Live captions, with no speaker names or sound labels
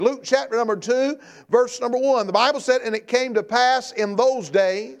Luke chapter number 2, verse number 1. The Bible said, "And it came to pass in those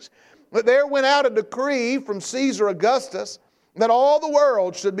days that there went out a decree from Caesar Augustus that all the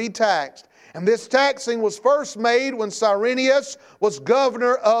world should be taxed. And this taxing was first made when Cyrenius was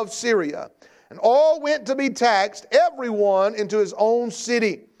governor of Syria. And all went to be taxed, everyone into his own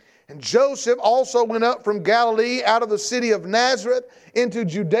city. And Joseph also went up from Galilee out of the city of Nazareth into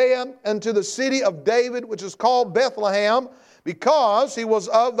Judea unto the city of David, which is called Bethlehem, because he was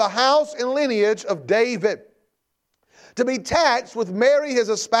of the house and lineage of David, to be taxed with Mary his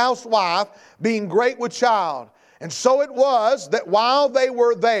espoused wife, being great with child. And so it was that while they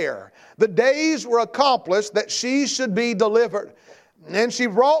were there, the days were accomplished that she should be delivered. And she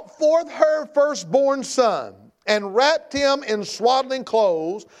brought forth her firstborn son, and wrapped him in swaddling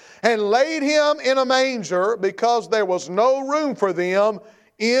clothes, and laid him in a manger, because there was no room for them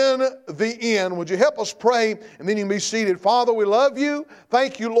in the inn." Would you help us pray, and then you can be seated. Father, we love you.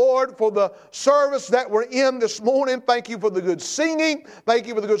 Thank you, Lord, for the service that we're in this morning. Thank you for the good singing. Thank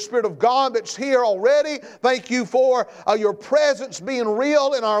you for the good Spirit of God that's here already. Thank you for your presence being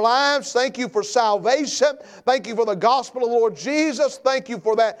real in our lives. Thank you for salvation. Thank you for the gospel of the Lord Jesus. Thank you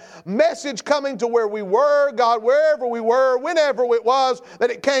for that message coming to where we were, God, wherever we were, whenever it was that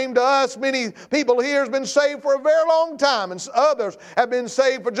it came to us. Many people here have been saved for a very long time, and others have been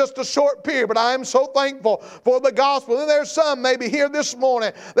saved for just a short period, but I am so thankful for the gospel. And there's some maybe here this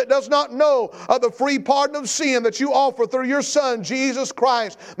morning that does not know of the free pardon of sin that you offer through your Son, Jesus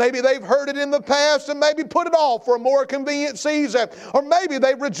Christ. Maybe they've heard it in the past and maybe put it off for a more convenient season, or maybe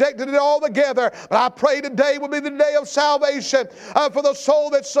they've rejected it altogether. But I pray today will be the day of salvation for the soul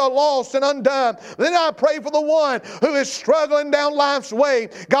that's lost and undone. Then I pray for the one who is struggling down life's way.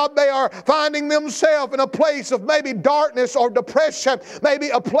 God, they are finding themselves in a place of maybe darkness or depression, maybe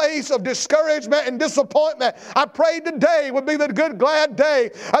a place of discouragement and disappointment. I pray today would be the good, glad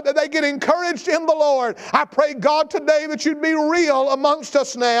day that they get encouraged in the Lord. I pray, God, today that you'd be real amongst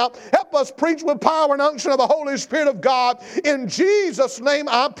us now. Help us preach with power and unction of the Holy Spirit of God. In Jesus' name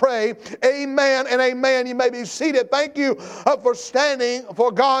I pray. Amen and amen. You may be seated. Thank you for standing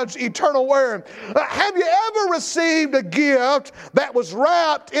for God's eternal word. Have you ever received a gift that was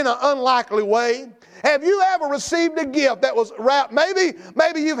wrapped in an unlikely way? Have you ever received a gift that was wrapped? Maybe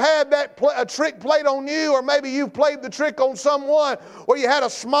you've had a trick played on you, or maybe you've played the trick on someone where you had a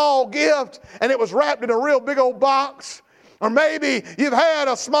small gift and it was wrapped in a real big old box. Or maybe you've had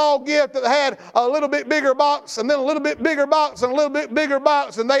a small gift that had a little bit bigger box, and then a little bit bigger box, and a little bit bigger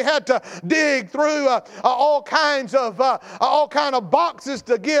box, and they had to dig through all kind of boxes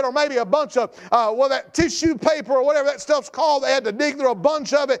to get, or maybe a bunch of that tissue paper or whatever that stuff's called. They had to dig through a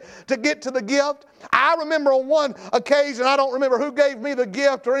bunch of it to get to the gift. I remember on one occasion, I don't remember who gave me the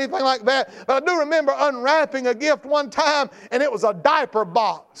gift or anything like that, but I do remember unwrapping a gift one time, and it was a diaper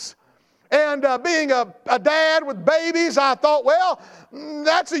box. And being a dad with babies, I thought, well,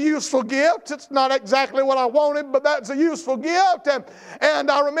 that's a useful gift. It's not exactly what I wanted, but that's a useful gift. And I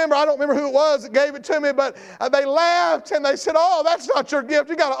don't remember who it was that gave it to me, but they laughed and they said, "Oh, that's not your gift.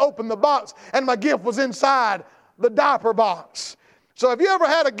 You got to open the box." And my gift was inside the diaper box. So have you ever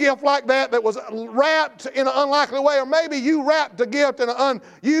had a gift like that was wrapped in an unlikely way? Or maybe you wrapped a gift in an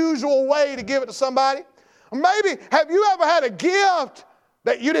unusual way to give it to somebody? Or maybe have you ever had a gift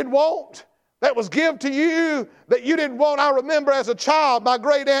that you didn't want, that was given to you that you didn't want? I remember as a child, my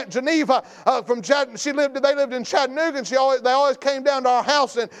great aunt Geneva they lived in Chattanooga, and they always came down to our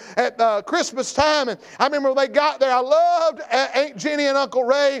house at Christmas time. And I remember when they got there, I loved Aunt Jenny and Uncle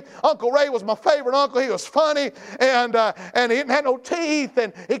Ray. Uncle Ray was my favorite uncle. He was funny, and he didn't have no teeth,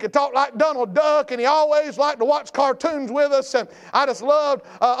 and he could talk like Donald Duck, and he always liked to watch cartoons with us, and I just loved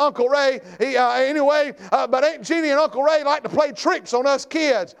Uncle Ray. But Aunt Jenny and Uncle Ray liked to play tricks on us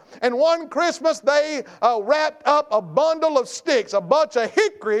kids. And one Christmas, they wrapped up a bundle of sticks, a bunch of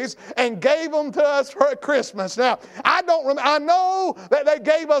hickories, and gave them to us for Christmas. Now, I know that they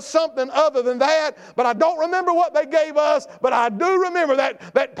gave us something other than that, but I don't remember what they gave us, but I do remember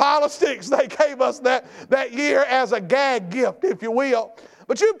that pile of sticks they gave us that year as a gag gift, if you will.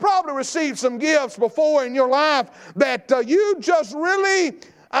 But you've probably received some gifts before in your life that you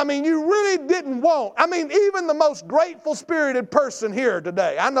really didn't want. Even the most grateful-spirited person here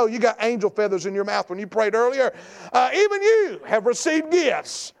today, I know you got angel feathers in your mouth when you prayed earlier. Even you have received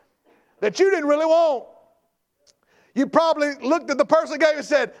gifts that you didn't really want. You probably looked at the person that gave and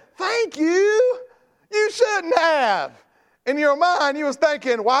said, "Thank you. You shouldn't have." In your mind, you was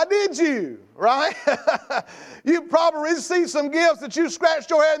thinking, "Why did you?" Right? You probably received some gifts that you scratched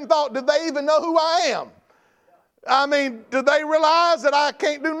your head and thought, "Did they even know who I am?" I mean, do they realize that I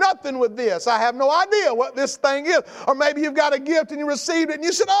can't do nothing with this? I have no idea what this thing is. Or maybe you've got a gift and you received it and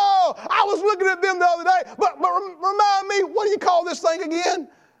you said, oh, I was looking at them the other day. But remind me, what do you call this thing again?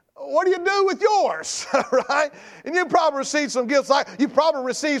 What do you do with yours? Right? And you probably received some gifts. You probably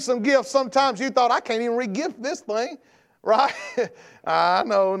received some gifts. Sometimes you thought, I can't even re-gift this thing. Right? I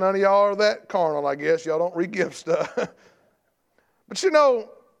know none of y'all are that carnal, I guess. Y'all don't re-gift stuff. But you know,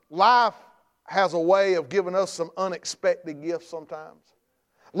 life has a way of giving us some unexpected gifts sometimes.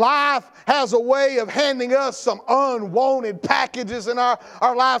 Life has a way of handing us some unwanted packages in our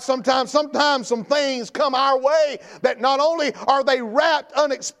life. Sometimes some things come our way that not only are they wrapped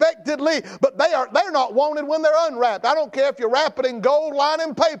unexpectedly, but they're not wanted when they're unwrapped. I don't care if you wrap it in gold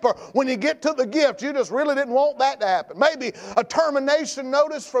lining paper. When you get to the gift, you just really didn't want that to happen. Maybe a termination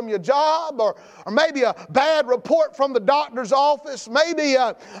notice from your job, or maybe a bad report from the doctor's office. Maybe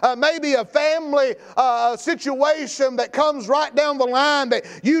a family situation that comes right down the line that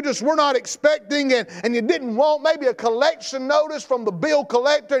you just were not expecting and you didn't want. Maybe a collection notice from the bill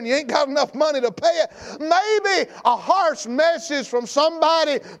collector and you ain't got enough money to pay it. Maybe a harsh message from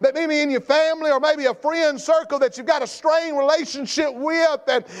somebody that maybe in your family, or maybe a friend circle that you've got a strained relationship with,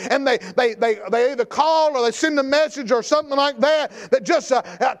 and they either call or they send a message or something like that just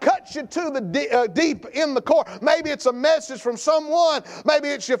cuts you to the deep in the core. Maybe it's a message from someone. Maybe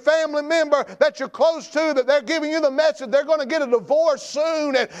it's your family member that you're close to, that they're giving you the message they're going to get a divorce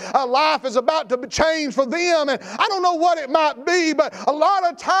soon and life is about to change for them. And I don't know what it might be, but a lot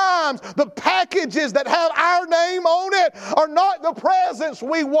of times the packages that have our name on it are not the presents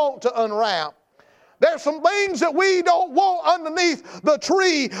we want to unwrap. There's some things that we don't want underneath the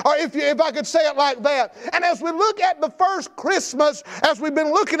tree, or if I could say it like that. And as we look at the first Christmas, as we've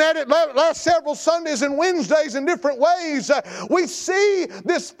been looking at it last several Sundays and Wednesdays in different ways, we see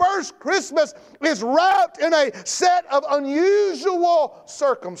this first Christmas is wrapped in a set of unusual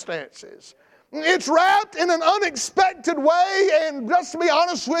circumstances. It's wrapped in an unexpected way, and just to be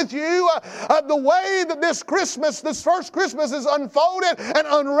honest with you, the way that this first Christmas is unfolded and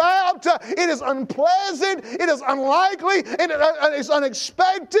unwrapped, it is unpleasant, it is unlikely, it is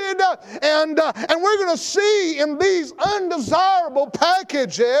unexpected, and we're going to see in these undesirable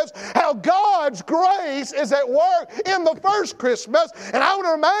packages how God's grace is at work in the first Christmas. And I want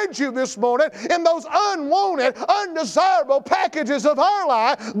to remind you this morning, in those unwanted, undesirable packages of our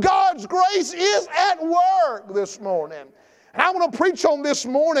life, God's grace is at work this morning. And I want to preach on this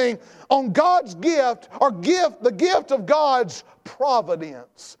morning on God's gift, the gift of God's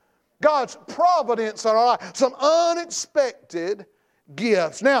providence. God's providence in our life. Some unexpected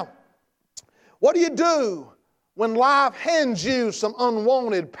gifts. Now, what do you do when life hands you some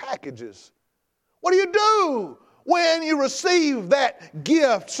unwanted packages? What do you do when you receive that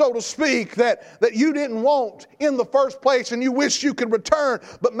gift, so to speak, that you didn't want in the first place and you wish you could return,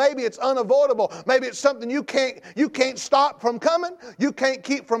 but maybe it's unavoidable. Maybe it's something you can't stop from coming, you can't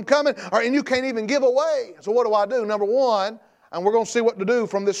keep from coming, and you can't even give away. So what do? Number one, and we're going to see what to do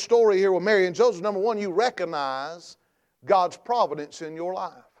from this story here with Mary and Joseph. Number one, you recognize God's providence in your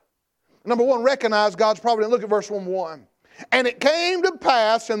life. Number one, recognize God's providence. Look at verse 1. And it came to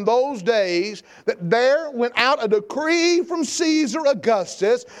pass in those days that there went out a decree from Caesar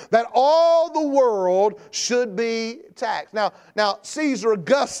Augustus that all the world should be taxed. Now Caesar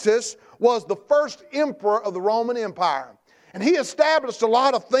Augustus was the first emperor of the Roman Empire. And he established a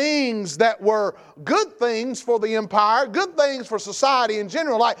lot of things that were good things for the empire, good things for society in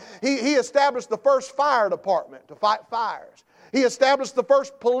general. Like he established the first fire department to fight fires. He established the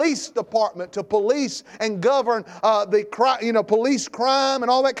first police department to police and govern police crime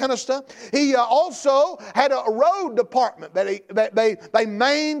and all that kind of stuff. He also had a road department that they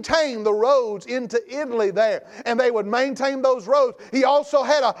maintained the roads into Italy there, and they would maintain those roads. He also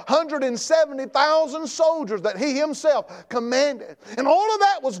had 170,000 soldiers that he himself commanded. And all of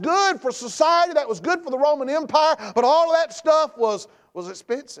that was good for society, that was good for the Roman Empire, but all of that stuff was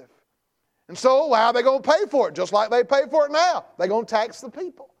expensive. And so how are they going to pay for it? Just like they pay for it now. They're going to tax the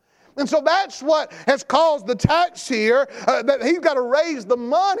people. And so that's what has caused the tax here, that he's got to raise the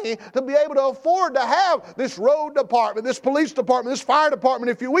money to be able to afford to have this road department, this police department, this fire department,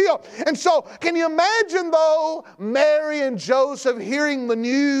 if you will. And so can you imagine, though, Mary and Joseph hearing the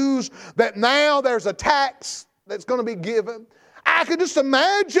news that now there's a tax that's going to be given? I could just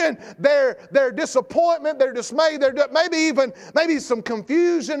imagine their disappointment, their dismay, maybe some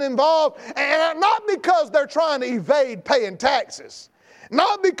confusion involved. And not because they're trying to evade paying taxes.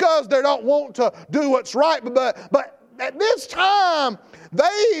 Not because they don't want to do what's right, but at this time,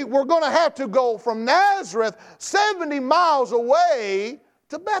 they were going to have to go from Nazareth 70 miles away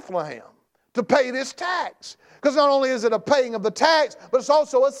to Bethlehem to pay this tax. Because not only is it a paying of the tax, but it's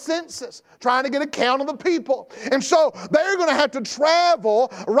also a census, trying to get a count of the people. And so they're going to have to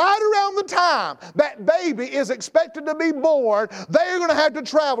travel right around the time that baby is expected to be born. They're going to have to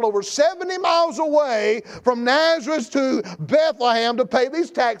travel over 70 miles away from Nazareth to Bethlehem to pay these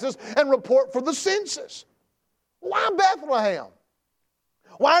taxes and report for the census. Why Bethlehem?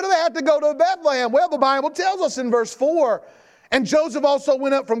 Why do they have to go to Bethlehem? Well, the Bible tells us in verse 4, and Joseph also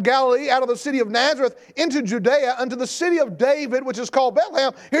went up from Galilee out of the city of Nazareth into Judea unto the city of David, which is called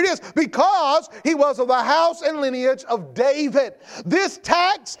Bethlehem. Here it is, because he was of the house and lineage of David. This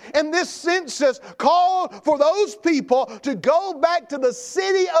tax and this census called for those people to go back to the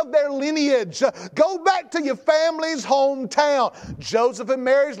city of their lineage. Go back to your family's hometown. Joseph and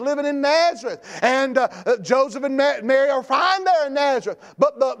Mary's living in Nazareth. And Joseph and Mary are fine there in Nazareth.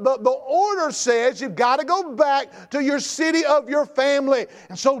 But the order says you've got to go back to your city of your family.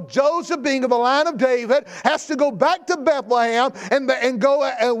 And so Joseph, being of the line of David, has to go back to Bethlehem and go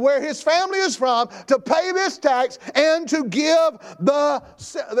where his family is from to pay this tax and to give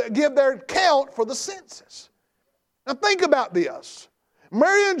their count for the census. Now think about this.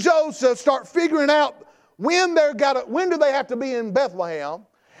 Mary and Joseph start figuring out when do they have to be in Bethlehem.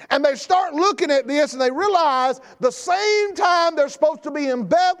 And they start looking at this and they realize the same time they're supposed to be in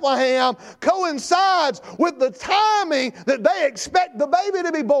Bethlehem coincides with the timing that they expect the baby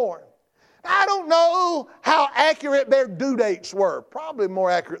to be born. I don't know how accurate their due dates were. Probably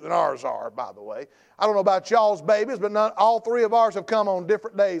more accurate than ours are, by the way. I don't know about y'all's babies, but all three of ours have come on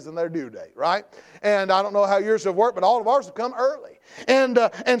different days than their due date, right? And I don't know how yours have worked, but all of ours have come early. And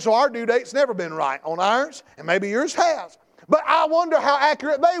so our due date's never been right on ours, and maybe yours has. But I wonder how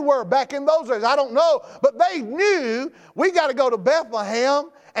accurate they were back in those days. I don't know. But they knew we got to go to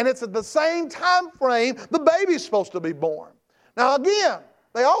Bethlehem, and it's at the same time frame the baby's supposed to be born. Now again,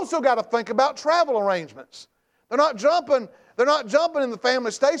 they also got to think about travel arrangements. They're not jumping in the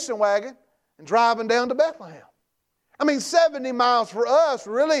family station wagon and driving down to Bethlehem. I mean, 70 miles for us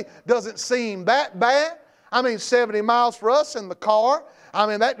really doesn't seem that bad. I mean, 70 miles for us in the car. I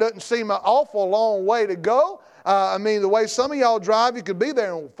mean, that doesn't seem an awful long way to go. I mean, the way some of y'all drive, you could be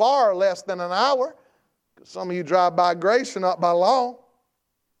there in far less than an hour. Some of you drive by grace and not by law.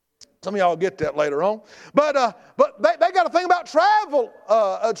 Some of y'all will get that later on. But they got to think about travel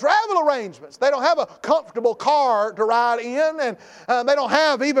arrangements. They don't have a comfortable car to ride in, and they don't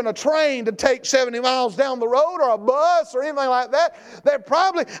have even a train to take 70 miles down the road or a bus or anything like that. They're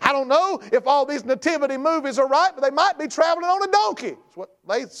probably, I don't know if all these nativity movies are right, but they might be traveling on a donkey. That's what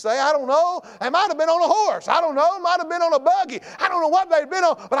they say. I don't know. They might have been on a horse. I don't know. Might have been on a buggy. I don't know what they've been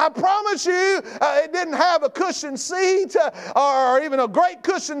on, but I promise you it didn't have a cushioned seat or even a great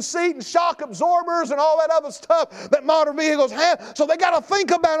cushioned seat and shock absorbers and all that other stuff that modern vehicles have. So they got to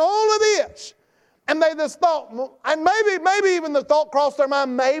think about all of this. And they just thought, and maybe even the thought crossed their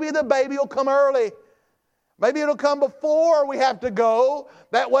mind, maybe the baby will come early. Maybe it'll come before we have to go.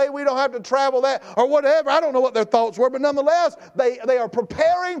 That way we don't have to travel that or whatever. I don't know what their thoughts were, but nonetheless, they are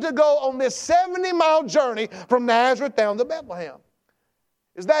preparing to go on this 70-mile journey from Nazareth down to Bethlehem.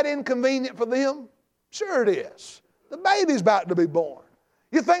 Is that inconvenient for them? Sure it is. The baby's about to be born.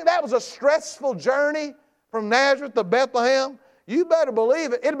 You think that was a stressful journey from Nazareth to Bethlehem? You better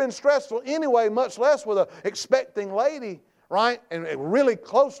believe it. It had been stressful anyway, much less with an expecting lady, right? And really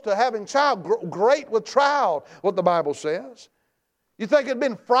close to having child, great with child, what the Bible says. You think it'd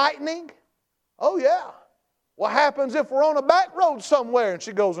been frightening? Oh yeah. What happens if we're on a back road somewhere and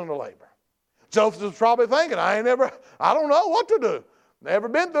she goes into labor? Joseph's probably thinking, I don't know what to do. Never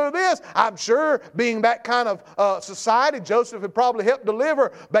been through this. I'm sure being that kind of society, Joseph had probably helped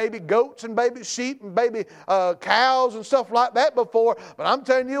deliver baby goats and baby sheep and baby cows and stuff like that before. But I'm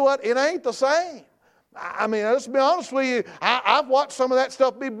telling you what, it ain't the same. I mean, let's be honest with you. I've watched some of that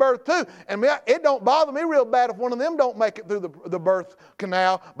stuff be birthed too. And it don't bother me real bad if one of them don't make it through the birth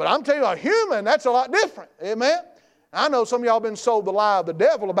canal. But I'm telling you, a human, that's a lot different. Amen? I know some of y'all been sold the lie of the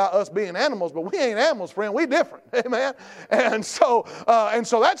devil about us being animals, but we ain't animals, friend. We different. Amen? And so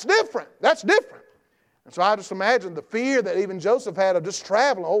that's different. That's different. And so I just imagine the fear that even Joseph had of just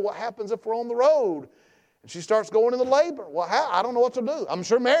traveling. Oh, what happens if we're on the road? And she starts going into labor. Well, I don't know what to do. I'm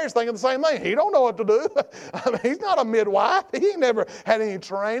sure Mary's thinking the same thing. He don't know what to do. I mean, he's not a midwife. He ain't never had any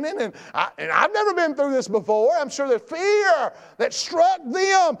training. And I've never been through this before. I'm sure the fear that struck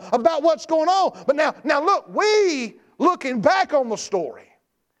them about what's going on. But now look, we looking back on the story,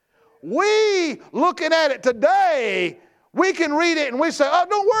 we looking at it today, we can read it and we say, oh,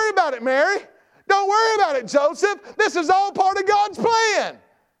 don't worry about it, Mary. Don't worry about it, Joseph. This is all part of God's plan.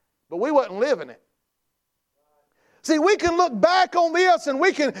 But we wasn't living it. See, we can look back on this and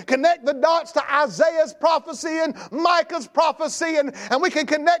we can connect the dots to Isaiah's prophecy and Micah's prophecy, and we can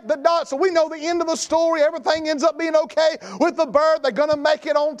connect the dots so we know the end of the story. Everything ends up being okay with the birth. They're going to make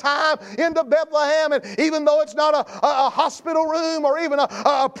it on time into Bethlehem, and even though it's not a hospital room or even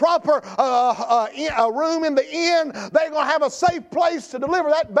a proper a room in the inn, they're going to have a safe place to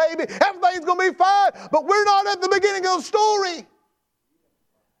deliver that baby. Everything's going to be fine, but we're not at the beginning of the story.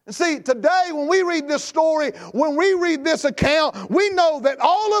 And see, today when we read this story, when we read this account, we know that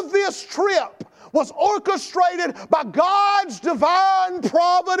all of this trip was orchestrated by God's divine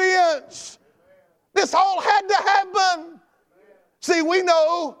providence. This all had to happen. See, we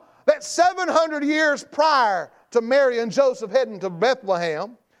know that 700 years prior to Mary and Joseph heading to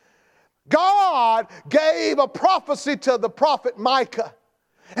Bethlehem, God gave a prophecy to the prophet Micah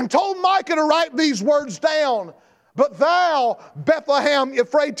and told Micah to write these words down. But thou, Bethlehem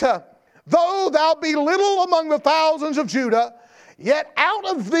Ephratah, though thou be little among the thousands of Judah, yet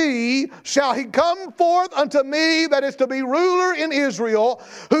out of thee shall he come forth unto me that is to be ruler in Israel,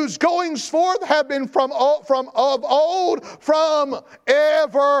 whose goings forth have been from of old, from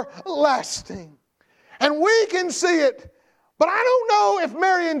everlasting. And we can see it, but I don't know if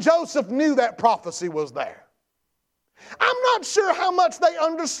Mary and Joseph knew that prophecy was there. I'm not sure how much they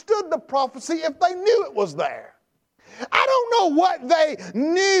understood the prophecy if they knew it was there. I don't know what they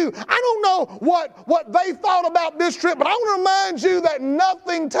knew. I don't know what they thought about this trip, but I want to remind you that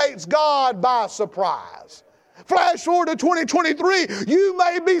nothing takes God by surprise. Flash forward to 2023, you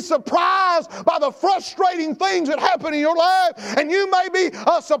may be surprised by the frustrating things that happen in your life, and you may be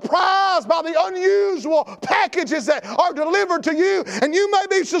surprised by the unusual packages that are delivered to you, and you may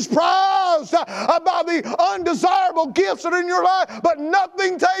be surprised by the undesirable gifts that are in your life, but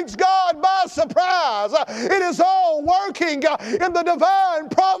nothing takes God by surprise. It is all working in the divine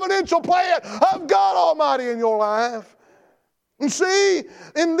providential plan of God Almighty in your life. And see,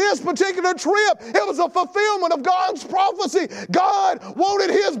 in this particular trip, it was a fulfillment of God's prophecy. God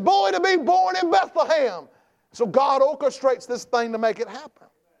wanted his boy to be born in Bethlehem. So God orchestrates this thing to make it happen.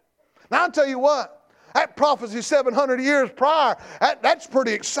 Now I'll tell you what, that prophecy 700 years prior, that's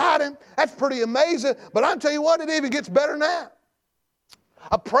pretty exciting. That's pretty amazing. But I'll tell you what, it even gets better than that.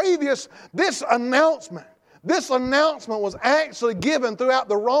 This announcement was actually given throughout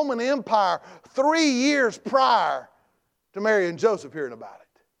the Roman Empire 3 years prior to Mary and Joseph hearing about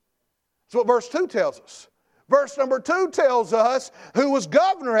it. That's what verse 2 tells us. Verse number 2 tells us who was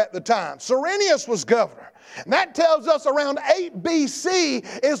governor at the time. Cyrenius was governor. And that tells us around 8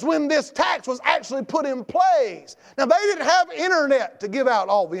 BC is when this tax was actually put in place. Now, they didn't have internet to give out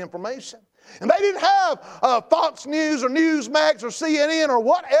all the information. And they didn't have Fox News or Newsmax or CNN or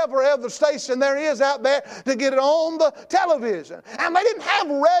whatever other station there is out there to get it on the television. And they didn't have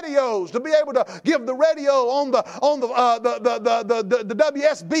radios to be able to give the radio on the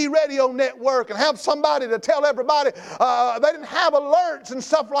WSB radio network and have somebody to tell everybody. They didn't have alerts and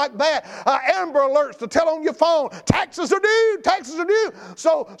stuff like that. Amber alerts to tell on your phone, taxes are due, taxes are due.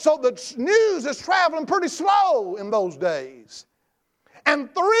 So the news is traveling pretty slow in those days.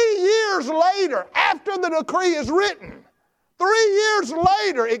 And 3 years later, after the decree is written, 3 years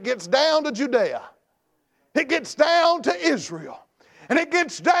later, it gets down to Judea. It gets down to Israel. And it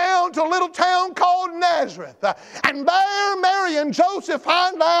gets down to a little town called Nazareth. And there Mary and Joseph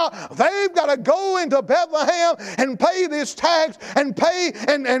find out they've got to go into Bethlehem and pay this tax and pay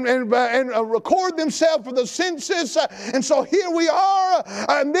and record themselves for the census. And so here we are.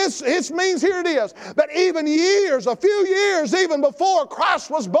 And this means, here it is, that even a few years even before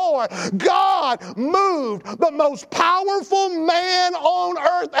Christ was born, God moved the most powerful man on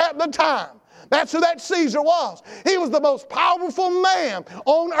earth at the time. That's who that Caesar was. He was the most powerful man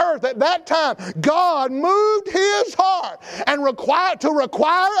on earth at that time. God moved his heart and required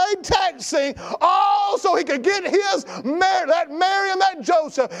a taxing, all so he could get that Mary and that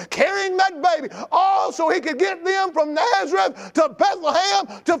Joseph carrying that baby, all so he could get them from Nazareth to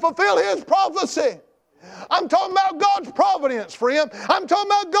Bethlehem to fulfill his prophecy. I'm talking about God's providence, friend. I'm talking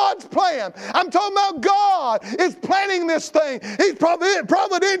about God's plan. I'm talking about God is planning this thing. He's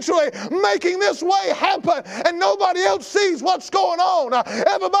providentially making this way happen, and nobody else sees what's going on.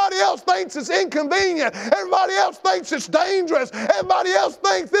 Everybody else thinks it's inconvenient. Everybody else thinks it's dangerous. Everybody else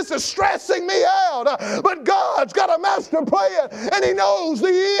thinks this is stressing me out. But God's got a master plan, and he knows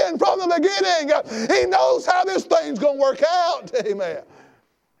the end from the beginning. He knows how this thing's going to work out. Amen.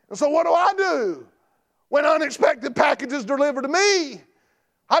 And so what do? When unexpected packages delivered to me,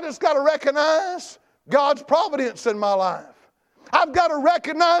 I just got to recognize God's providence in my life. I've got to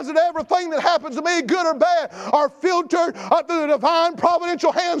recognize that everything that happens to me, good or bad, are filtered through the divine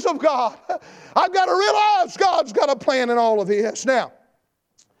providential hands of God. I've got to realize God's got a plan in all of this. Now,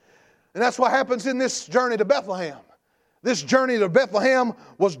 and that's what happens in this journey to Bethlehem. This journey to Bethlehem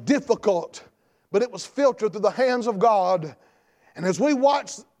was difficult, but it was filtered through the hands of God. And as we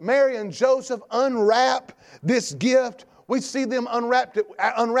watch Mary and Joseph unwrap this gift, we see them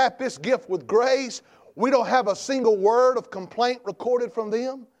unwrap this gift with grace. We don't have a single word of complaint recorded from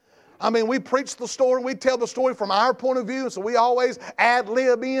them. I mean, we preach the story, we tell the story from our point of view, so we always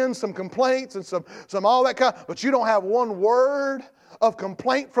ad-lib in some complaints and some all that kind. But you don't have one word of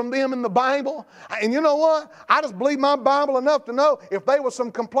complaint from them in the Bible. And you know what? I just believe my Bible enough to know if there were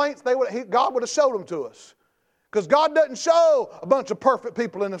some complaints, God would have showed them to us. Because God doesn't show a bunch of perfect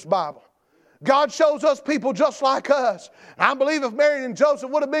people in this Bible. God shows us people just like us. And I believe if Mary and Joseph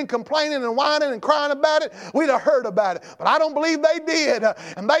would have been complaining and whining and crying about it, we'd have heard about it. But I don't believe they did.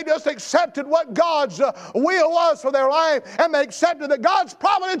 And they just accepted what God's will was for their life. And they accepted that God's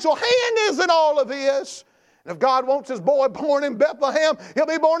providential hand is in all of this. And if God wants his boy born in Bethlehem, he'll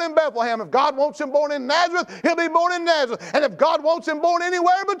be born in Bethlehem. If God wants him born in Nazareth, he'll be born in Nazareth. And if God wants him born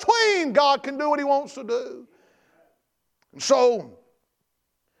anywhere in between, God can do what he wants to do. And so,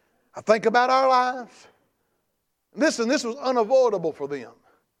 I think about our lives. Listen, this was unavoidable for them.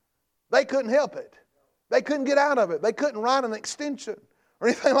 They couldn't help it. They couldn't get out of it. They couldn't write an extension or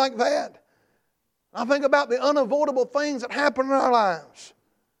anything like that. I think about the unavoidable things that happen in our lives.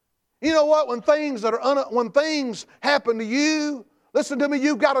 You know what? When things happen to you, listen to me,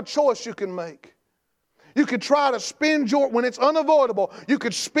 you've got a choice you can make. You could try to when it's unavoidable, you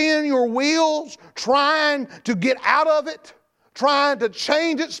could spin your wheels trying to get out of it, trying to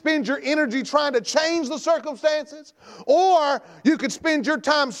change it, spend your energy trying to change the circumstances. Or you could spend your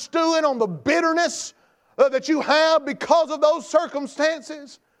time stewing on the bitterness that you have because of those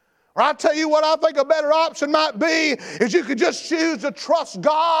circumstances. Or I tell you what I think a better option might be is you could just choose to trust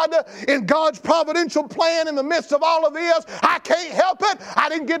God in God's providential plan in the midst of all of this. I can't help it. I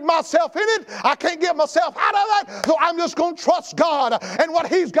didn't get myself in it. I can't get myself out of it. So I'm just going to trust God. And what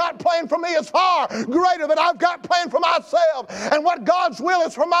he's got planned for me is far greater than I've got planned for myself. And what God's will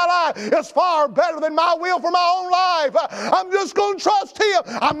is for my life is far better than my will for my own life. I'm just going to trust him.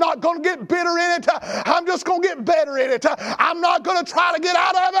 I'm not going to get bitter in it. I'm just going to get better in it. I'm not going to try to get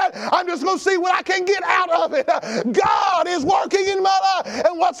out of it. I'm just going to see what I can get out of it. God is working in my life,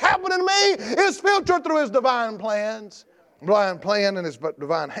 and what's happening to me is filtered through his divine plans, divine plan and his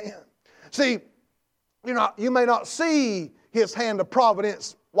divine hand. See, you may not see his hand of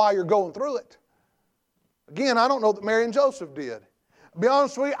providence while you're going through it. Again, I don't know that Mary and Joseph did. To be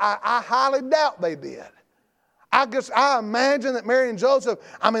honest with you, I highly doubt they did. I imagine that Mary and Joseph,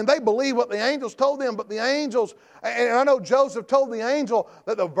 they believed what the angels told them, but the angels, and I know Joseph told the angel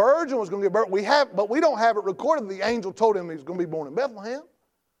that the virgin was going to give birth. But we don't have it recorded that the angel told him he was going to be born in Bethlehem.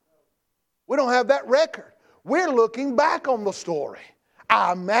 We don't have that record. We're looking back on the story.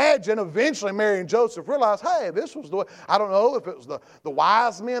 I imagine eventually Mary and Joseph realized, hey, this was the way. I don't know if it was the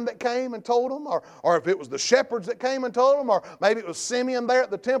wise men that came and told them, or if it was the shepherds that came and told them, or maybe it was Simeon there at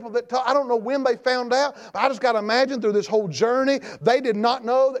the temple that told. I don't know when they found out, but I just got to imagine through this whole journey, they did not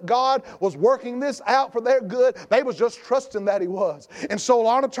know that God was working this out for their good. They was just trusting that he was. And so a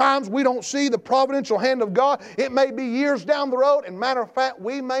lot of times we don't see the providential hand of God. It may be years down the road, and matter of fact,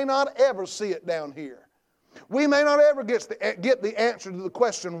 we may not ever see it down here. We may not ever get the answer to the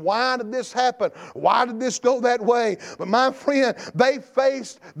question, why did this happen? Why did this go that way? But my friend,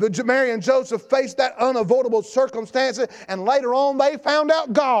 Mary and Joseph faced that unavoidable circumstances, and later on they found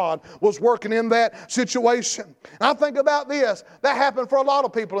out God was working in that situation. And I think about this. That happened for a lot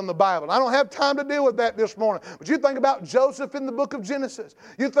of people in the Bible. I don't have time to deal with that this morning. But you think about Joseph in the book of Genesis.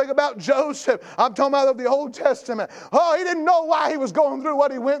 You think about Joseph. I'm talking about the Old Testament. Oh, he didn't know why he was going through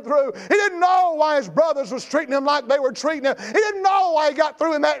what he went through. He didn't know why his brothers were treating him like they were treating him. He didn't know why he got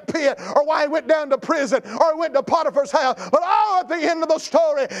through in that pit, or why he went down to prison, or he went to Potiphar's house. But at the end of the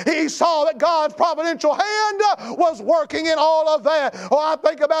story, he saw that God's providential hand was working in all of that. Oh, I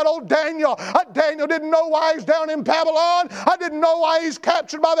think about old Daniel. Daniel didn't know why he's down in Babylon. I didn't know why he's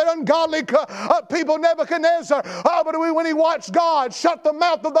captured by that ungodly people, Nebuchadnezzar. But when he watched God shut the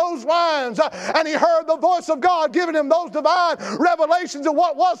mouth of those lions, and he heard the voice of God giving him those divine revelations of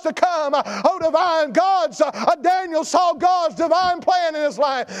what was to come. Divine God Daniel saw God's divine plan in his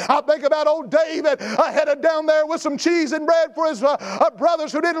life. I think about old David headed down there with some cheese and bread for his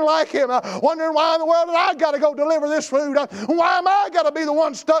brothers who didn't like him, wondering why in the world did I got to go deliver this food? Why am I got to be the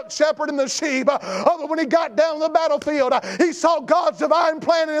one stuck shepherding the sheep? When he got down the battlefield, he saw God's divine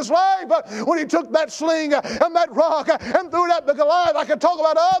plan in his life. When he took that sling and that rock and threw it at the Goliath, I could talk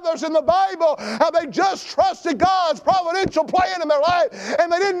about others in the Bible, how they just trusted God's providential plan in their life,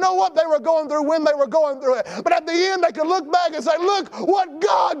 and they didn't know what they were going through when they were going through it. But at the end, they could look back and say, look what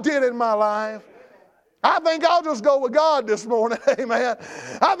God did in my life. I think I'll just go with God this morning, amen.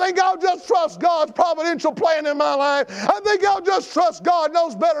 I think I'll just trust God's providential plan in my life. I think I'll just trust God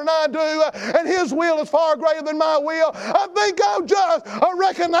knows better than I do, and His will is far greater than my will. I think I'll just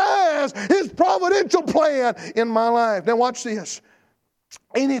recognize His providential plan in my life. Now watch this.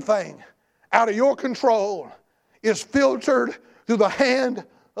 Anything out of your control is filtered through the hand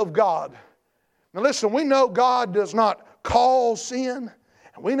of God. Now listen, we know God does not cause sin,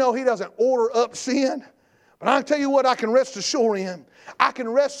 and we know He doesn't order up sin. But I'll tell you what I can rest assured in. I can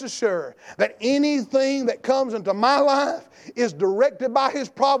rest assured that anything that comes into my life is directed by His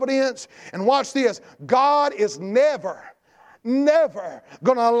providence. And watch this. God is never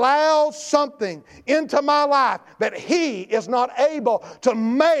going to allow something into my life that He is not able to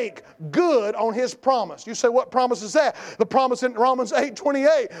make good on His promise. You say, what promise is that? The promise in Romans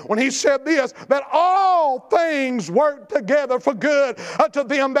 8:28, when He said this, that all things work together for good to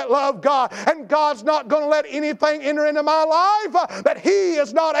them that love God. And God's not going to let anything enter into my life that He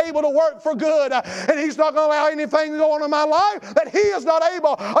is not able to work for good. And He's not going to allow anything to go on in my life that He is not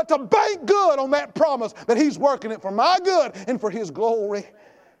able to bank good on that promise, that He's working it for my good and for His glory.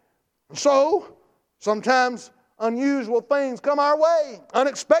 So, sometimes unusual things come our way.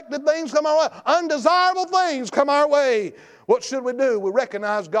 Unexpected things come our way. Undesirable things come our way. What should we do? We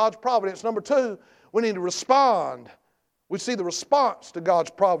recognize God's providence. Number two, we need to respond. We see the response to God's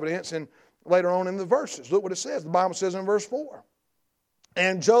providence later on in the verses. Look what it says. The Bible says in verse 4.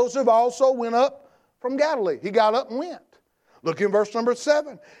 And Joseph also went up from Galilee. He got up and went. Look in verse number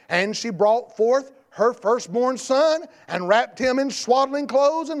 7. And she brought forth her firstborn son and wrapped him in swaddling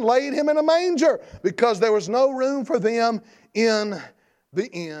clothes and laid him in a manger because there was no room for them in the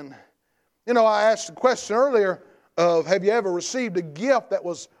inn. You know, I asked the question earlier of have you ever received a gift that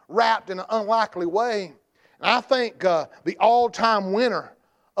was wrapped in an unlikely way? And I think the all-time winner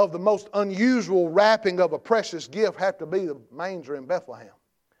of the most unusual wrapping of a precious gift have to be the manger in Bethlehem.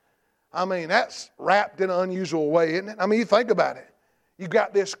 I mean, that's wrapped in an unusual way, isn't it? I mean, you think about it. You've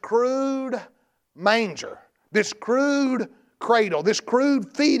got this crude manger, this crude cradle, this crude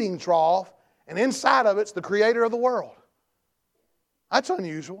feeding trough, and inside of it's the Creator of the world. That's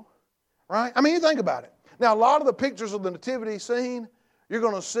unusual, right? I mean, you think about it. Now, a lot of the pictures of the nativity scene, you're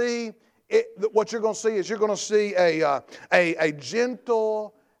going to see, what you're going to see is you're going to see a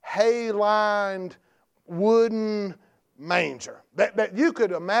gentle, hay-lined, wooden manger. That you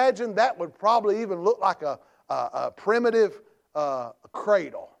could imagine that would probably even look like a primitive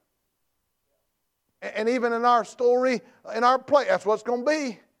cradle. And even in our story, in our play, that's what it's going to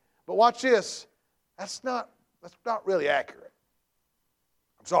be. But watch this. That's not really accurate.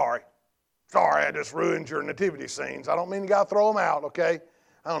 I'm sorry. Sorry, I just ruined your nativity scenes. I don't mean you got to throw them out, okay?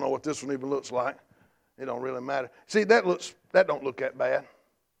 I don't know what this one even looks like. It don't really matter. See, that don't look that bad.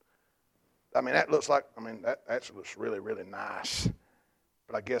 I mean, that actually looks really, really nice.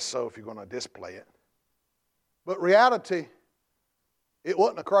 But I guess so if you're going to display it. But reality, it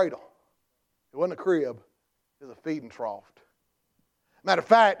wasn't a cradle. It wasn't a crib. It was a feeding trough. Matter of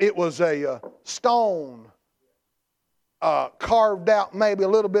fact, it was a stone carved out, maybe a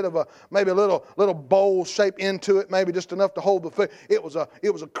little bit of maybe a little bowl shape into it, maybe just enough to hold the food. It was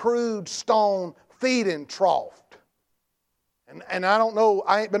a crude stone feeding trough. And I don't know,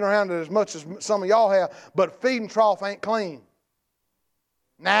 I ain't been around it as much as some of y'all have, but feeding trough ain't clean.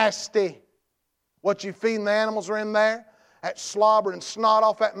 Nasty. What you feeding the animals are in there. That slobber and snot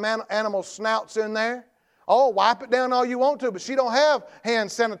off that animal's snout's in there. Oh, wipe it down all you want to, but she don't have hand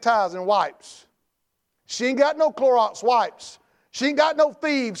sanitizing wipes. She ain't got no Clorox wipes. She ain't got no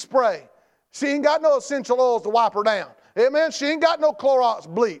thieves spray. She ain't got no essential oils to wipe her down. Amen. She ain't got no Clorox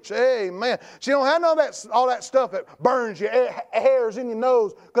bleach. Amen. She don't have none of that, all that stuff that burns your hairs in your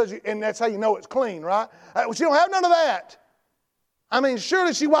nose, and that's how you know it's clean, right? She don't have none of that. I mean,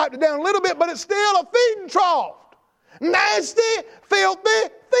 surely she wiped it down a little bit, but it's still a feeding trough. Nasty, filthy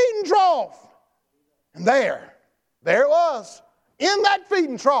feeding trough. And there it was. In that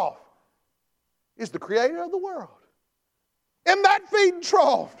feeding trough is the Creator of the world. In that feeding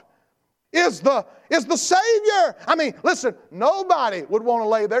trough is the Savior. I mean, listen, nobody would want to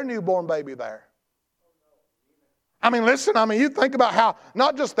lay their newborn baby there. I mean, listen, you think about how,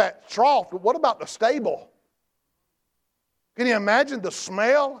 not just that trough, but what about the stable? Can you imagine the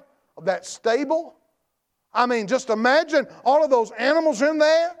smell of that stable? I mean, just imagine all of those animals in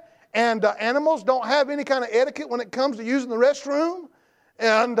there, and animals don't have any kind of etiquette when it comes to using the restroom,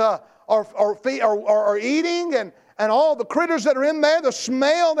 and or eating, and all the critters that are in there, the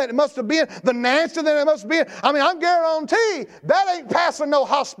smell that it must have been, the nasty that it must have been. I mean, I guarantee that ain't passing no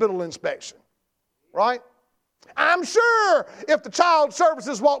hospital inspection, right? I'm sure if the child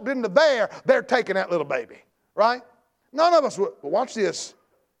services walked into there, they're taking that little baby, right? None of us would. But watch this.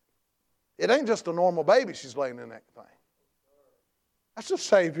 It ain't just a normal baby she's laying in that thing. That's the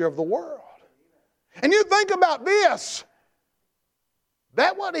Savior of the world. And you think about this.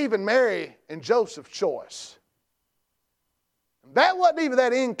 That wasn't even Mary and Joseph's choice. That wasn't even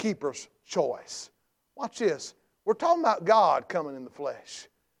that innkeeper's choice. Watch this. We're talking about God coming in the flesh.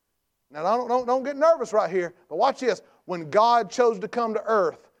 Now, don't get nervous right here, but watch this. When God chose to come to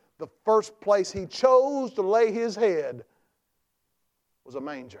earth, the first place He chose to lay His head was a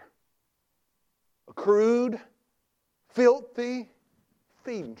manger. A crude, filthy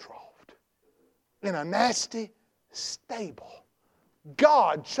feeding trough in a nasty stable.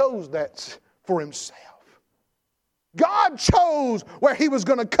 God chose that for Himself. God chose where He was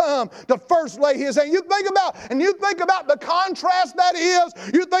going to come to first lay His hand. You think about the contrast that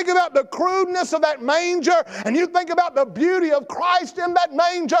is. You think about the crudeness of that manger, and you think about the beauty of Christ in that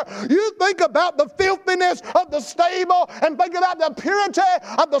manger. You think about the filthiness of the stable, and think about the purity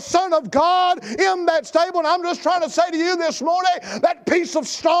of the Son of God in that stable. And I'm just trying to say to you this morning, that piece of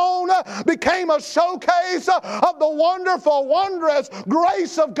stone became a showcase of the wonderful, wondrous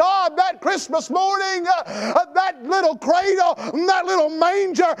grace of God that Christmas morning. That little cradle, that little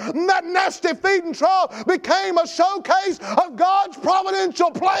manger, that nasty feeding trough became a showcase of God's providential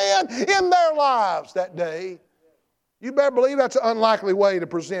plan in their lives that day. You better believe that's an unlikely way to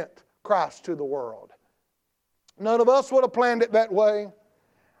present Christ to the world. None of us would have planned it that way.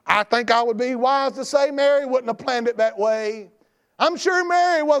 I think I would be wise to say Mary wouldn't have planned it that way. I'm sure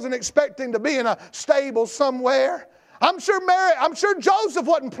Mary wasn't expecting to be in a stable somewhere. I'm sure Joseph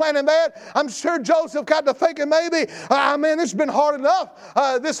wasn't planning that. I'm sure Joseph got to thinking maybe, it's been hard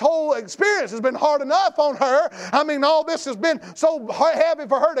enough. This whole experience has been hard enough on her. All this has been so heavy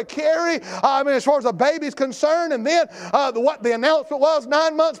for her to carry. As far as the baby's concerned, and then what the announcement was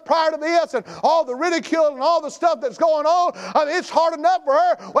 9 months prior to this, and all the ridicule and all the stuff that's going on. It's hard enough for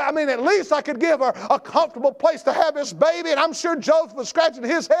her. Well, at least I could give her a comfortable place to have this baby. And I'm sure Joseph was scratching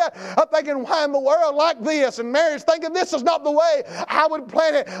his head, thinking, why in the world like this? And Mary's thinking, this is not the way I would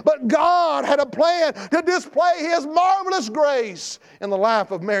plan it. But God had a plan to display His marvelous grace in the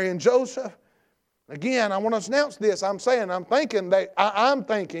life of Mary and Joseph. Again, I want to announce this. I'm thinking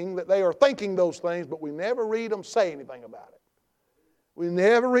that they are thinking those things, but we never read them say anything about it. We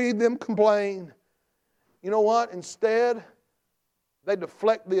never read them complain. You know what? Instead, they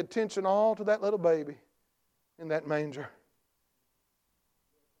deflect the attention all to that little baby in that manger.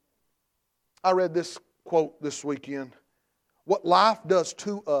 I read this quote this weekend. What life does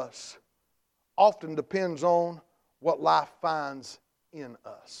to us often depends on what life finds in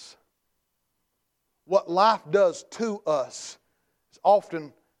us. What life does to us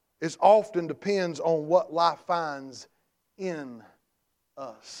often depends on what life finds in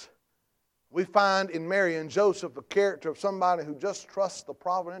us. We find in Mary and Joseph a character of somebody who just trusts the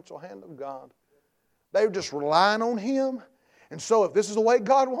providential hand of God. They're just relying on Him. And so if this is the way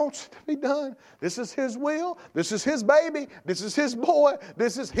God wants it to be done, this is His will, this is His baby, this is His boy,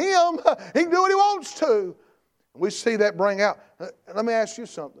 this is Him, He can do what He wants to. We see that bring out. Let me ask you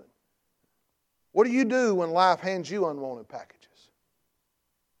something. What do you do when life hands you unwanted packages?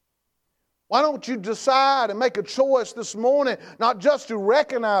 Why don't you decide and make a choice this morning, not just to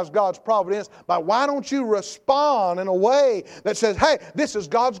recognize God's providence, but why don't you respond in a way that says, hey, this is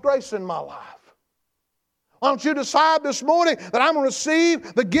God's grace in my life. Why don't you decide this morning that I'm going to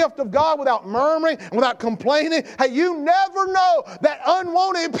receive the gift of God without murmuring and without complaining? Hey, you never know that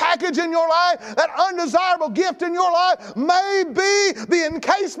unwanted package in your life, that undesirable gift in your life may be the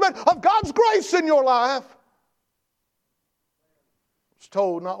encasement of God's grace in your life. I was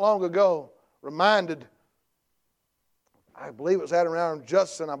told not long ago, reminded, I believe it was Adam Aaron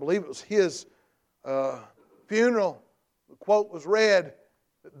Justin, I believe it was his funeral. The quote was read,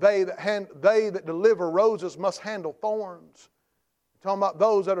 they that deliver roses must handle thorns. Talking about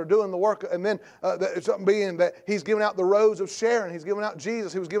those that are doing the work, and then something being that He's giving out the rose of Sharon. He's giving out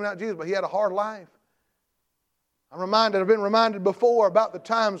Jesus. He was giving out Jesus, but He had a hard life. I've been reminded before about the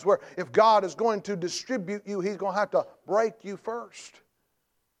times where if God is going to distribute you, He's going to have to break you first.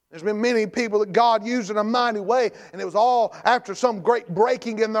 There's been many people that God used in a mighty way, and it was all after some great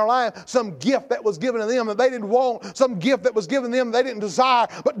breaking in their life, some gift that was given to them that they didn't want, some gift that was given to them they didn't desire.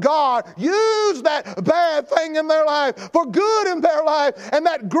 But God used that bad thing in their life for good in their life, and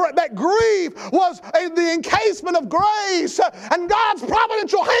that grief was the encasement of grace, and God's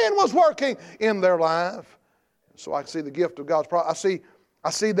providential hand was working in their life. So I see the gift of God's providence.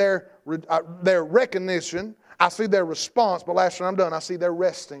 I see their recognition. I see their response, but last when I'm done, I see their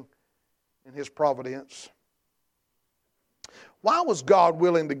resting in His providence. Why was God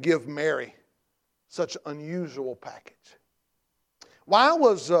willing to give Mary such an unusual package? Why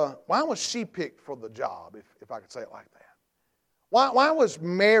was she picked for the job, if I could say it like that? Why was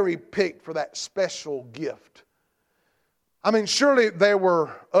Mary picked for that special gift? I mean, surely there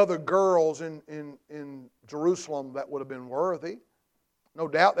were other girls in Jerusalem that would have been worthy. No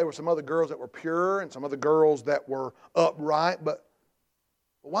doubt there were some other girls that were pure and some other girls that were upright, but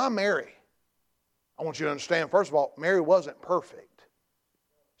why Mary? I want you to understand, first of all, Mary wasn't perfect.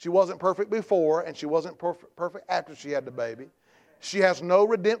 She wasn't perfect before, and she wasn't perfect after she had the baby. She has no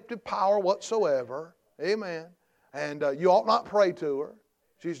redemptive power whatsoever. Amen. And you ought not pray to her.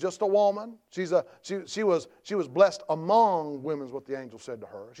 She's just a woman. She was blessed among women, is what the angel said to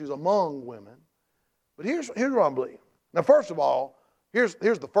her. She's among women. But here's what I believe. Now, first of all, Here's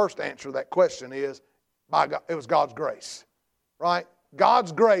the first answer to that question is, by God, it was God's grace, right?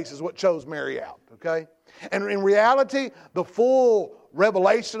 God's grace is what chose Mary out, okay? And in reality, the full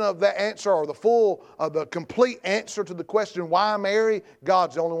revelation of that answer, or the complete answer to the question, why Mary,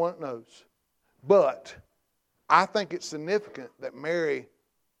 God's the only one that knows. But I think it's significant that Mary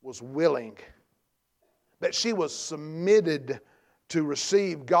was willing, that she was submitted to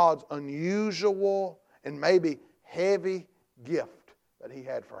receive God's unusual and maybe heavy gift that He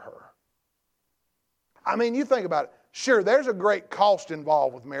had for her. I mean, you think about it. Sure, there's a great cost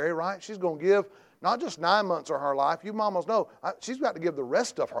involved with Mary, right? She's going to give not just 9 months of her life. You mamas know she's got to give the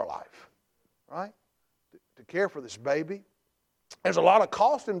rest of her life, right? To care for this baby. There's a lot of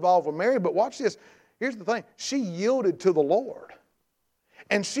cost involved with Mary, but watch this. Here's the thing. She yielded to the Lord.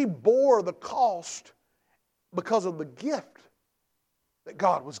 And she bore the cost because of the gift that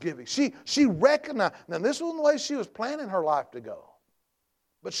God was giving. She recognized, now this wasn't the way she was planning her life to go.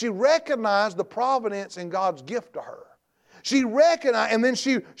 But she recognized the providence in God's gift to her. She recognized, and then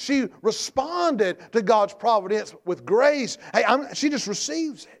she responded to God's providence with grace. Hey, she just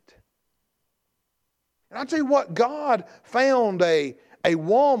receives it. And I tell you what, God found a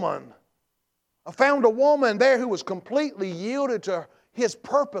woman there who was completely yielded to His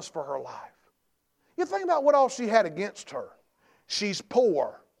purpose for her life. You think about what all she had against her. She's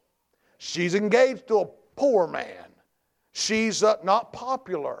poor. She's engaged to a poor man. She's not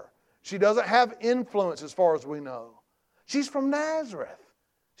popular. She doesn't have influence as far as we know. She's from Nazareth.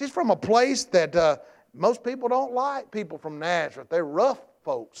 She's from a place that most people don't like people from Nazareth. They're rough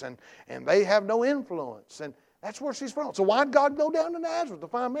folks and they have no influence. And that's where she's from. So why did God go down to Nazareth to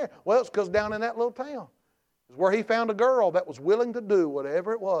find Mary? Well, it's because down in that little town is where He found a girl that was willing to do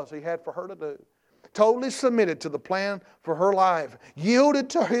whatever it was He had for her to do. Totally submitted to the plan for her life. Yielded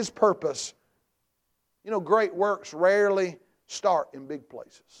to His purpose. You know, great works rarely start in big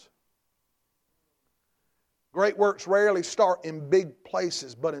places. Great works rarely start in big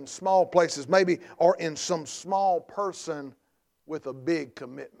places, but in small places, maybe, or in some small person with a big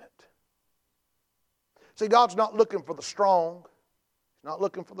commitment. See, God's not looking for the strong. He's not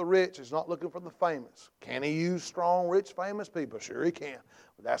looking for the rich. He's not looking for the famous. Can He use strong, rich, famous people? Sure He can.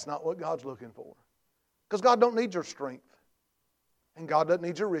 But that's not what God's looking for. Because God don't need your strength. And God doesn't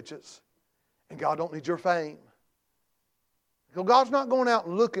need your riches. And God don't need your fame. So God's not going out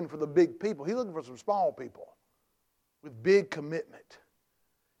and looking for the big people. He's looking for some small people with big commitment.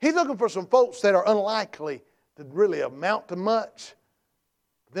 He's looking for some folks that are unlikely to really amount to much.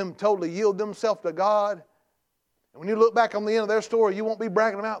 Them totally yield themselves to God. And when you look back on the end of their story, you won't be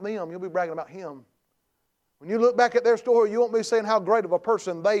bragging about them. You'll be bragging about Him. When you look back at their story, you won't be saying how great of a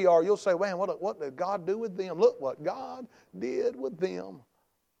person they are. You'll say, man, what did God do with them? Look what God did with them.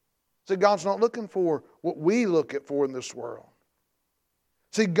 See, God's not looking for what we look at for in this world.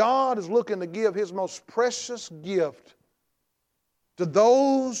 See, God is looking to give His most precious gift to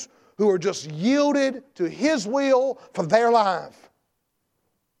those who are just yielded to His will for their life.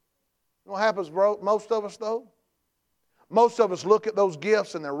 You know what happens, bro? Most of us, though? Most of us look at those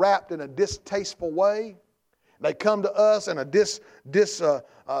gifts and they're wrapped in a distasteful way. They come to us in a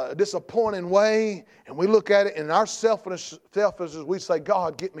disappointing way, and we look at it in our selfishness, we say,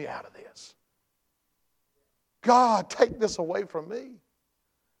 God, get me out of this. God, take this away from me.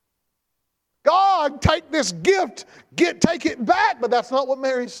 God, take this gift, take it back. But that's not what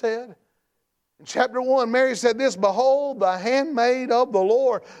Mary said. In chapter 1, Mary said this, behold, the handmaid of the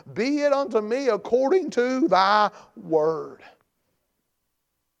Lord, be it unto me according to thy word.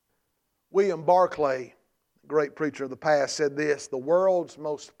 William Barclay, the great preacher of the past, said this, the world's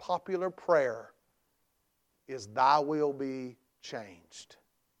most popular prayer is thy will be changed.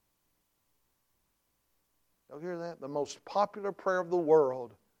 Y'all hear that? The most popular prayer of the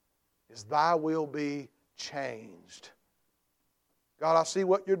world is thy will be changed. God, I see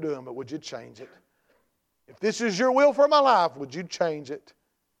what you're doing, but would you change it? If this is your will for my life, would you change it?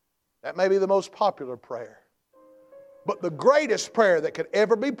 That may be the most popular prayer. But the greatest prayer that could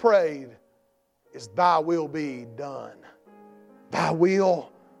ever be prayed is thy will be done. Thy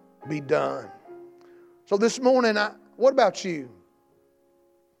will be done. So this morning, what about you?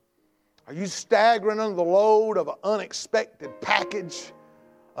 Are you staggering under the load of an unexpected package,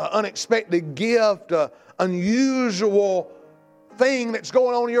 an unexpected gift, an unusual thing that's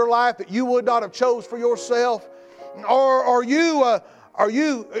going on in your life that you would not have chose for yourself? Or are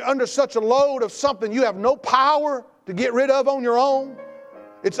you under such a load of something you have no power to get rid of on your own?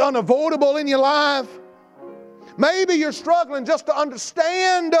 It's unavoidable in your life. Maybe you're struggling just to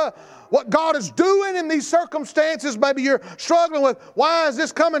understand what God is doing in these circumstances. Maybe you're struggling with, why is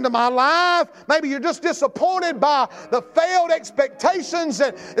this coming to my life? Maybe you're just disappointed by the failed expectations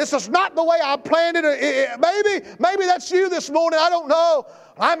and this is not the way I planned it. Maybe that's you this morning. I don't know.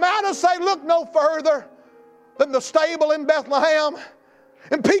 I'm out to say, look no further than the stable in Bethlehem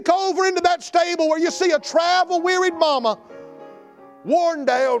and peek over into that stable where you see a travel-wearied mama, worn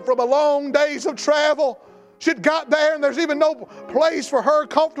down from a long days of travel. She'd got there and there's even no place for her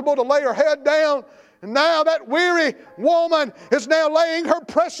comfortable to lay her head down. And now that weary woman is now laying her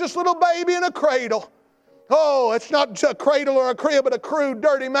precious little baby in a cradle. Oh, it's not a cradle or a crib, but a crude,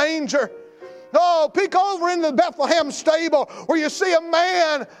 dirty manger. Oh, peek over into the Bethlehem stable where you see a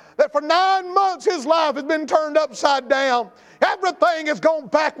man that for 9 months his life has been turned upside down. Everything has gone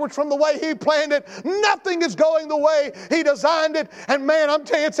backwards from the way he planned it. Nothing is going the way he designed it. And man, I'm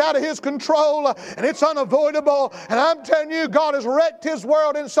telling you, it's out of his control and it's unavoidable. And I'm telling you, God has wrecked his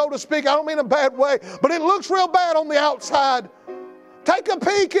world, and so to speak, I don't mean a bad way, but it looks real bad on the outside. Take a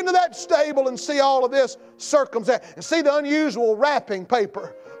peek into that stable and see all of this circumstance and see the unusual wrapping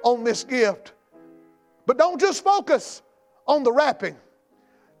paper on this gift. But don't just focus on the wrapping.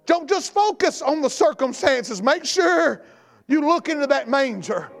 Don't just focus on the circumstances. Make sure you look into that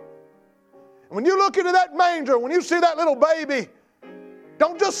manger. And when you look into that manger, when you see that little baby,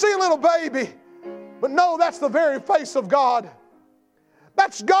 don't just see a little baby, but no, that's the very face of God.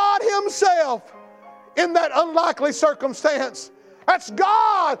 That's God Himself in that unlikely circumstance. That's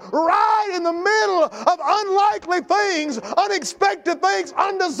God right in the middle of unlikely things, unexpected things,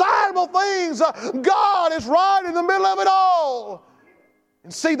 undesirable things. God is right in the middle of it all.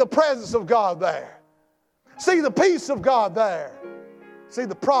 And see the presence of God there. See the peace of God there. See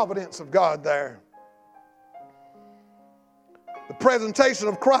the providence of God there. The presentation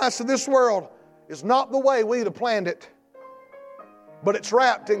of Christ to this world is not the way we'd have planned it, but it's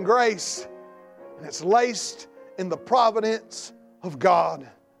wrapped in grace and it's laced in the providence of God.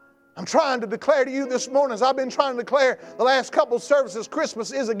 I'm trying to declare to you this morning, as I've been trying to declare the last couple of services,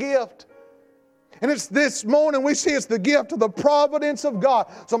 Christmas is a gift. And it's this morning we see it's the gift of the providence of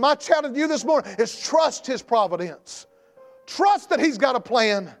God. So my challenge to you this morning is trust His providence. Trust that He's got a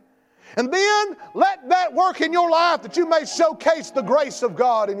plan. And then let that work in your life that you may showcase the grace of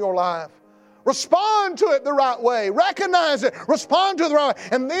God in your life. Respond to it the right way. Recognize it. Respond to it the right way.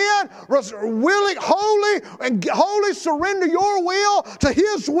 And then wholly surrender your will to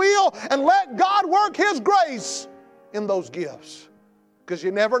His will and let God work His grace in those gifts. Because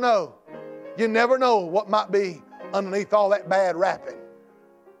you never know. You never know what might be underneath all that bad wrapping,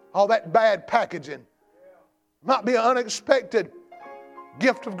 all that bad packaging. Might be an unexpected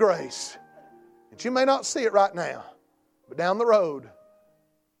gift of grace that you may not see it right now, but down the road,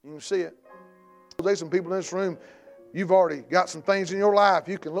 you can see it. There's some people in this room, you've already got some things in your life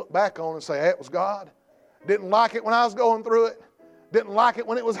you can look back on and say, hey, it was God. Didn't like it when I was going through it. Didn't like it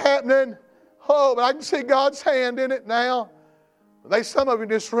when it was happening. Oh, but I can see God's hand in it now. There's some of you in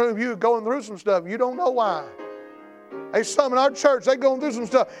this room, you're going through some stuff. You don't know why. There's some in our church, they're going through some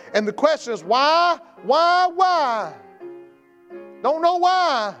stuff. And the question is, why? Why? Don't know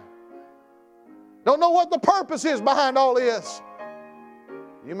why. Don't know what the purpose is behind all this.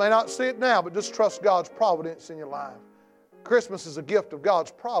 You may not see it now, but just trust God's providence in your life. Christmas is a gift of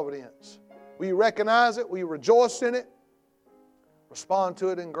God's providence. Will you recognize it? Will you rejoice in it? Respond to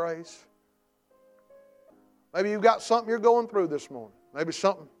it in grace. Maybe you've got something you're going through this morning. Maybe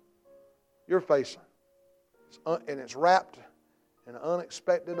something you're facing. And it's wrapped in an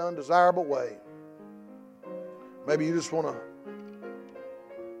unexpected, undesirable way. Maybe you just want to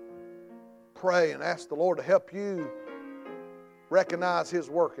pray and ask the Lord to help you recognize His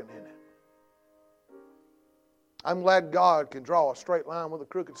working in it. I'm glad God can draw a straight line with a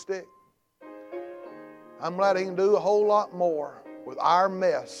crooked stick. I'm glad He can do a whole lot more with our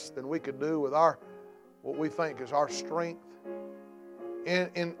mess than we could do with our what we think is our strength.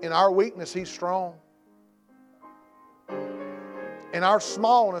 In our weakness, He's strong. In our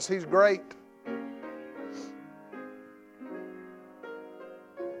smallness, He's great.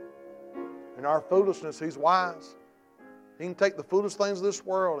 In our foolishness, He's wise. He can take the foolish things of this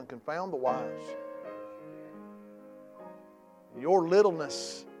world and confound the wise. Your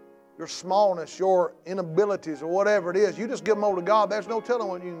littleness, your smallness, your inabilities, or whatever it is, you just give them over to God. There's no telling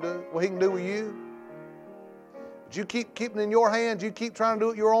what you can do, what He can do with you. But you keep keeping it in your hands, you keep trying to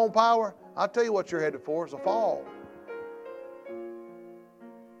do it your own power, I'll tell you what you're headed for is a fall.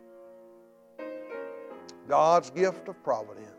 God's gift of providence.